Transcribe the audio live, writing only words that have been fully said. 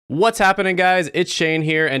What's happening, guys? It's Shane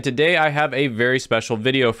here, and today I have a very special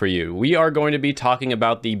video for you. We are going to be talking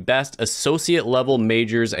about the best associate level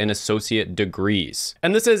majors and associate degrees.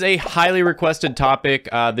 And this is a highly requested topic.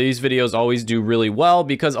 These videos always do really well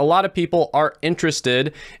because a lot of people are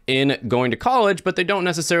interested in going to college, but they don't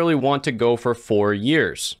necessarily want to go for 4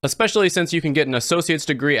 years. Especially since you can get an associate's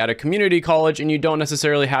degree at a community college and you don't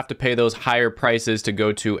necessarily have to pay those higher prices to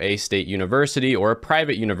go to a state university or a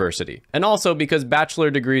private university. And also because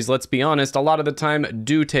bachelor degrees, let's be honest, a lot of the time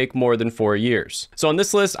do take more than 4 years. So on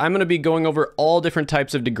this list, I'm going to be going over all different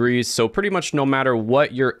types of degrees. So pretty much no matter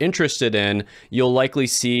what you're interested in, you'll likely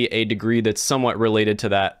see a degree that's somewhat related to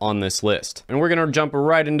that on this list. And we're going to jump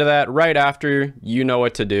right into that right after you know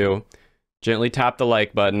what to do. Gently tap the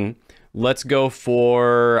like button. Let's go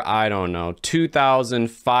for, I don't know,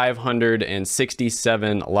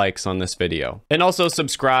 2,567 likes on this video. And also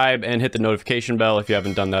subscribe and hit the notification bell if you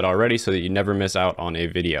haven't done that already so that you never miss out on a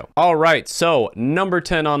video. All right, so number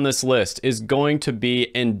 10 on this list is going to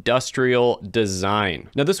be industrial design.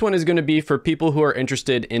 Now this one is going to be for people who are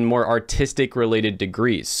interested in more artistic related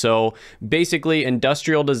degrees. So basically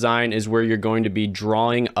industrial design is where you're going to be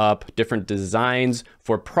drawing up different designs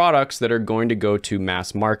for products that are going to go to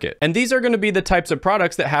mass market. And these are going to be the types of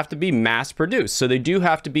products that have to be mass produced. So they do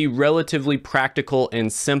have to be relatively practical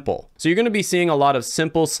and simple. So you're going to be seeing a lot of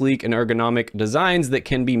simple, sleek, and ergonomic designs that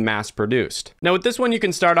can be mass produced. Now with this one, you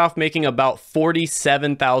can start off making about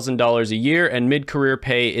 $47,000 a year and mid-career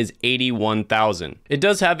pay is $81,000. It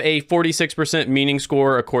does have a 46% meaning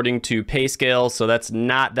score according to payscale, so that's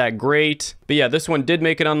not that great. But yeah, this one did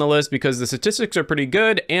make it on the list because the statistics are pretty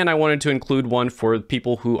good and I wanted to include one for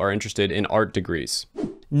people who are interested in art degrees.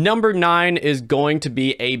 Number 9 is going to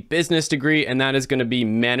be a business degree, and that is going to be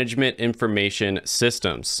management information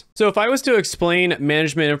systems. So if I was to explain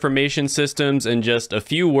management information systems in just a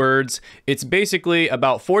few words, it's basically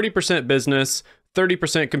about 40% business,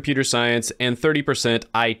 30% computer science, and 30%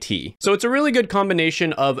 IT. So it's a really good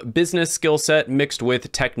combination of business skill set mixed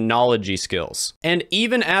with technology skills. And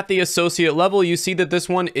even at the associate level, you see that this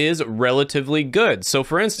one is relatively good. So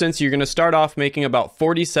for instance, you're gonna start off making about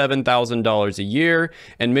 $47,000 a year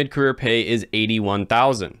and mid-career pay is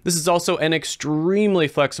 $81,000. This is also an extremely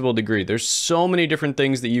flexible degree. There's so many different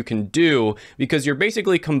things that you can do because you're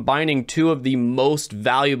basically combining two of the most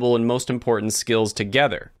valuable and most important skills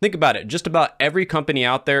together. Think about it, just about every company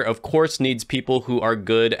out there, of course, needs people who are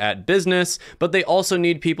good at business, but they also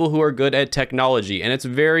need people who are good at technology. And it's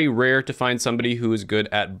very rare to find somebody who is good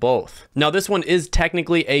at both. Now, this one is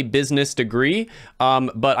technically a business degree,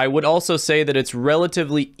 but I would also say that it's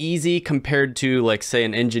relatively easy compared to, like, say,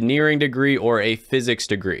 an engineering degree or a physics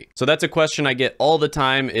degree. So that's a question I get all the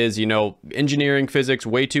time is, you know, engineering, physics,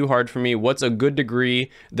 way too hard for me. What's a good degree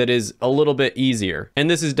that is a little bit easier? And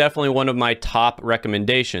this is definitely one of my top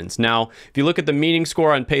recommendations. Now, if you look at the meaning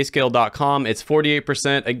score on payscale.com, it's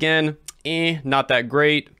 48%. Again, not that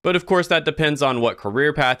great, but of course that depends on what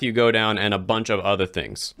career path you go down and a bunch of other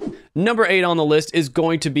things. Number 8 on the list is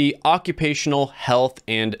going to be occupational health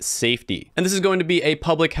and safety. And this is going to be a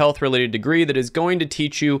public health related degree that is going to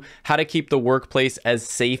teach you how to keep the workplace as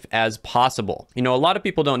safe as possible. You know, a lot of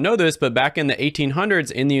people don't know this, but back in the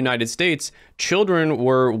 1800s in the United States, children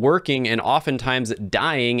were working and oftentimes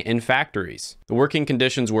dying in factories. The working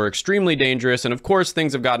conditions were extremely dangerous. And of course,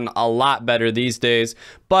 things have gotten a lot better these days,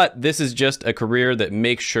 but this is just a career that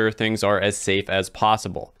makes sure things are as safe as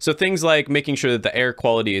possible. So things like making sure that the air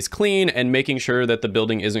quality is clean and making sure that the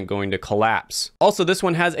building isn't going to collapse. Also, this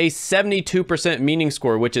one has a 72% meaning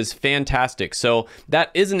score, which is fantastic. So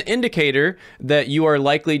that is an indicator that you are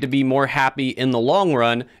likely to be more happy in the long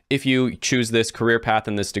run if you choose this career path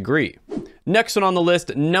and this degree. Next one on the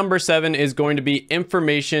list, number 7, is going to be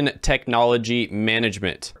information technology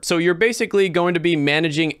management. So you're basically going to be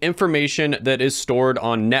managing information that is stored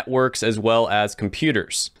on networks as well as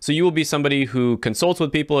computers. So you will be somebody who consults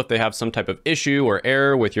with people if they have some type of issue or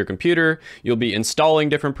error with your computer. You'll be installing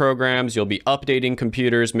different programs. You'll be updating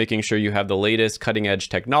computers, making sure you have the latest cutting edge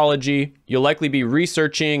technology. You'll likely be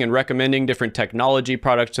researching and recommending different technology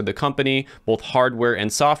products to the company, both hardware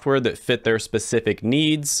and software that fit their specific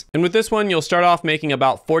needs. And with this one, you'll start off making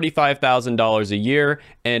about $45,000 a year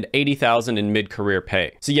and $80,000 in mid-career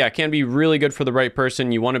pay. So yeah, it can be really good for the right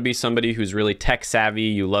person. You want to be somebody who's really tech savvy,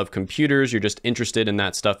 you love computers, you're just interested in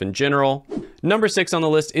that stuff in general. Number 6 on the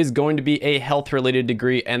list is going to be a health-related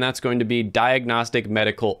degree, and that's going to be diagnostic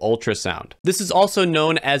medical ultrasound. This is also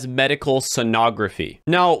known as medical sonography.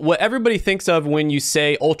 Now, what everybody thinks of when you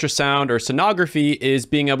say ultrasound or sonography is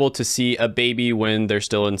being able to see a baby when they're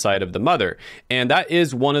still inside of the mother. And that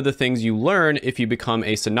is one of the things you learn if you become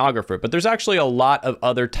a sonographer. But there's actually a lot of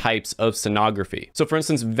other types of sonography. So for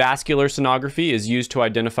instance, vascular sonography is used to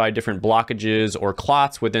identify different blockages or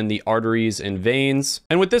clots within the arteries and veins.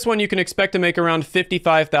 And with this one, you can expect to make around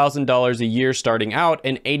 $55,000 a year starting out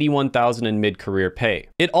and $81,000 in mid-career pay.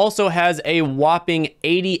 It also has a whopping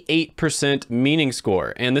 88% meaning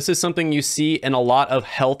score. And this is something you see in a lot of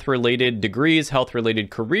health-related degrees, health-related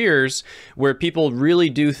careers, where people really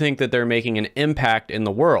do think that they're making an impact in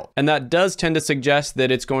the world. And that does tend to suggest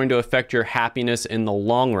that it's going to affect your happiness in the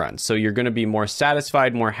long run. So you're going to be more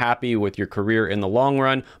satisfied, more happy with your career in the long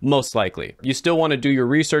run, most likely. You still want to do your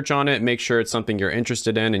research on it, make sure it's something you're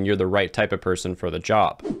interested in and you're the right type of person for the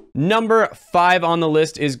job. Number 5 on the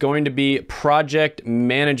list is going to be project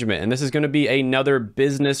management. And this is going to be another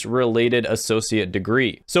business-related associate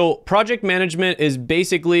degree. So project management is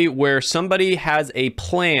basically where somebody has a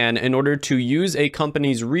plan in order to use a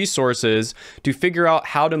company's resources to figure out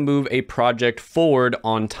how to move a project forward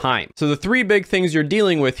on time. So the 3 big things you're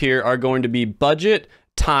dealing with here are going to be budget,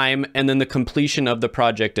 time, and then the completion of the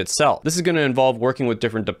project itself. This is going to involve working with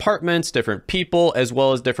different departments, different people, as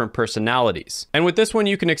well as different personalities. And with this one,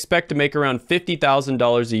 you can expect to make around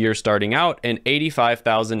 $50,000 a year starting out and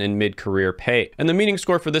 $85,000 in mid-career pay. And the meaning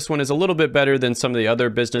score for this one is a little bit better than some of the other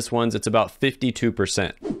business ones. It's about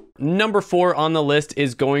 52%. Number 4 on the list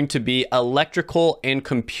is going to be electrical and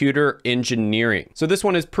computer engineering. So this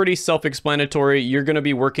one is pretty self-explanatory. You're going to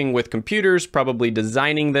be working with computers, probably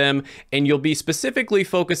designing them, and you'll be specifically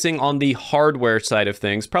focusing on the hardware side of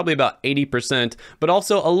things, probably about 80%, but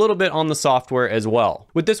also a little bit on the software as well.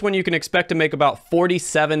 With this one, you can expect to make about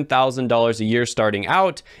 $47,000 a year starting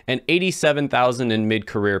out and $87,000 in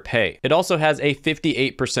mid-career pay. It also has a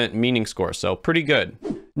 58% meaning score, so pretty good.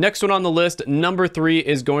 Next one on the list, number 3,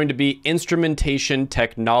 is going to be instrumentation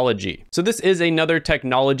technology. So this is another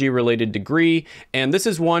technology related degree, and this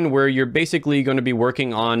is one where you're basically going to be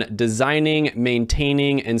working on designing,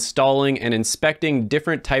 maintaining, installing, and inspecting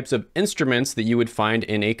different types of instruments that you would find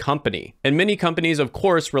in a company. And many companies, of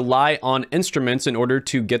course, rely on instruments in order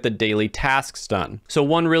to get the daily tasks done. So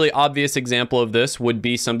one really obvious example of this would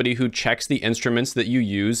be somebody who checks the instruments that you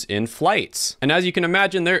use in flights. And as you can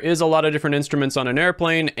imagine, there is a lot of different instruments on an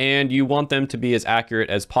airplane, and you want them to be as accurate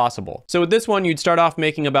as possible. So with this one, you'd start off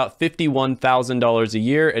making about $51,000 a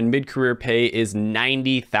year, and mid-career pay is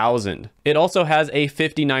 $90,000. It also has a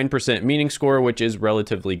 59% meaning score, which is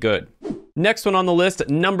relatively good. Next one on the list,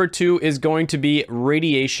 number 2, is going to be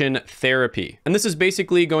radiation therapy. And this is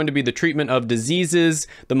basically going to be the treatment of diseases,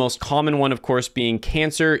 the most common one, of course, being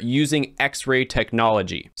cancer, using X-ray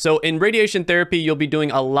technology. So in radiation therapy, you'll be doing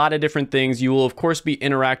a lot of different things. You will, of course, be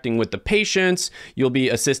interacting with the patients. You'll be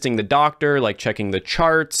assisting the doctor, like checking the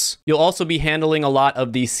charts. You'll also be handling a lot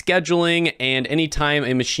of the scheduling, and anytime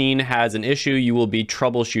a machine has an issue, you will be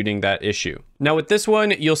troubleshooting that issue. Now with this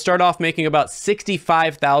one, you'll start off making about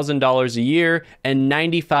 $65,000 a year and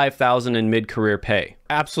 $95,000 in mid-career pay.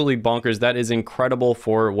 Absolutely bonkers. That is incredible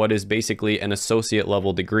for what is basically an associate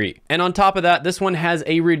level degree. And on top of that, this one has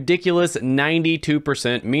a ridiculous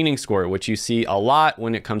 92% meaning score, which you see a lot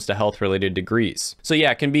when it comes to health related degrees. So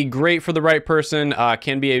yeah, it can be great for the right person,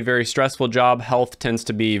 can be a very stressful job. Health tends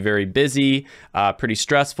to be very busy, pretty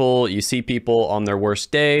stressful. You see people on their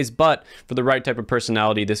worst days, but for the right type of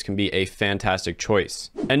personality, this can be a fantastic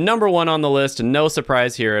choice. And number 1 on the list, no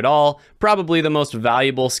surprise here at all, probably the most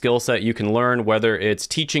valuable skill set you can learn, whether it's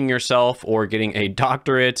teaching yourself or getting a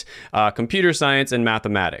doctorate, computer science and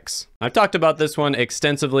mathematics. I've talked about this one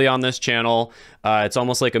extensively on this channel. It's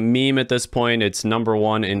almost like a meme at this point. It's number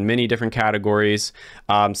 1 in many different categories.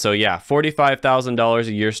 So yeah, $45,000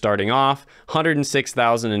 a year starting off,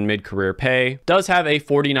 $106,000 in mid-career pay. Does have a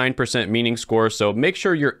 49% meaning score, so make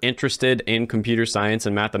sure you're interested in computer science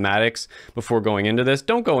and mathematics before going into this.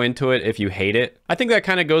 Don't go into it if you hate it. I think that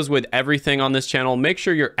kind of goes with everything on this channel. Make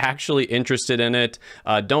sure you're actually interested in it.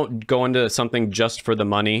 Don't go into something just for the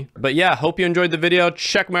money. But yeah, hope you enjoyed the video.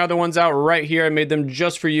 Check my other ones out right here. I made them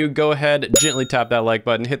just for you. Go ahead, gently tap that like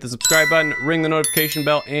button, hit the subscribe button, ring the notification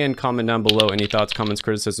bell, and comment down below any thoughts, comments,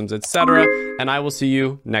 criticisms, etc. And I will see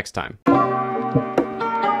you next time.